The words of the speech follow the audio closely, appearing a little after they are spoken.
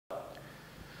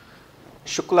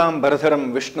Shuklam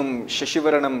Bharadharam Vishnum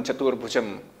Shashivaranam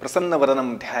Chaturbhujam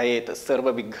Prasannavaranam Dhyayet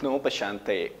Sarva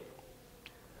Vighnopashante.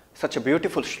 Such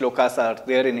beautiful shlokas are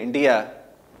there in India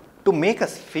to make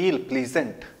us feel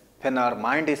pleasant. When our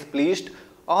mind is pleased,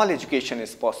 all education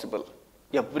is possible.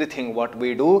 Everything what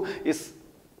we do is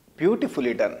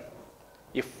beautifully done.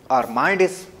 If our mind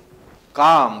is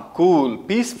calm, cool,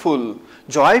 peaceful,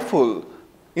 joyful,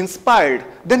 inspired,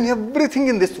 then everything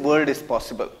in this world is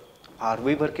possible. Are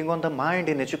we working on the mind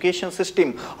in education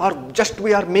system, or just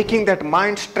we are making that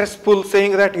mind stressful,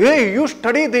 saying that, hey, you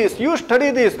study this,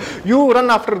 you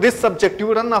run after this subject,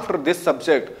 you run after this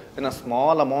subject. In a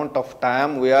small amount of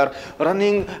time, we are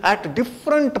running at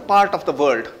different part of the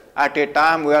world. At a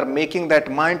time, we are making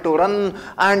that mind to run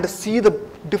and see the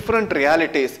different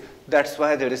realities. That's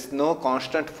why there is no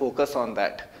constant focus on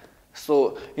that.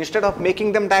 So instead of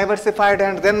making them diversified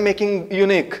and then making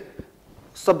unique,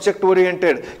 subject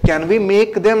oriented, can we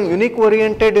make them unique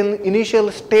oriented in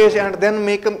initial stage and then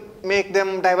make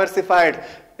them diversified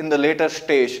in the later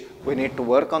stage? We need to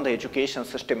work on the education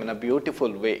system in a beautiful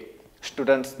way.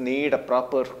 Students need a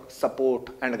proper support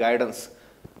and guidance.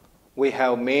 We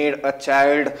have made a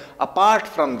child apart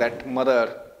from that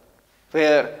mother,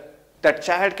 where that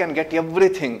child can get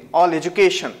everything, all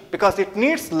education, because it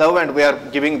needs love and we are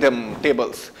giving them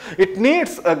tables. It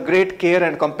needs a great care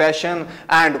and compassion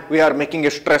and we are making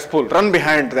it stressful. Run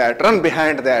behind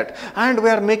that, and we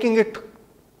are making it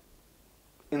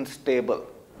unstable.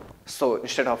 So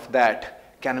instead of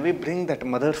that, can we bring that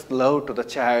mother's love to the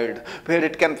child, where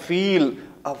it can feel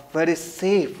a very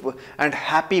safe and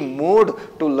happy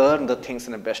mode to learn the things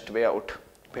in the best way out?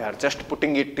 We are just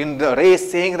putting it in the race,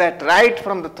 saying that right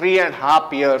from the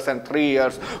 3.5 years and 3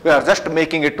 years, we are just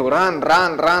making it to run,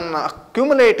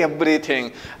 accumulate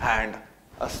everything, and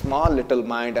a small little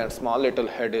mind and small little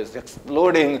head is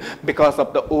exploding because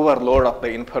of the overload of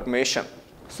the information.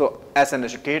 So as an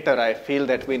educator, I feel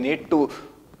that we need to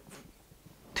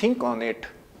think on it.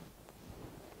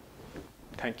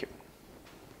 Thank you.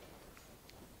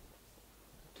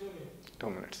 2 minutes. 2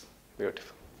 minutes.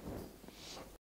 Beautiful.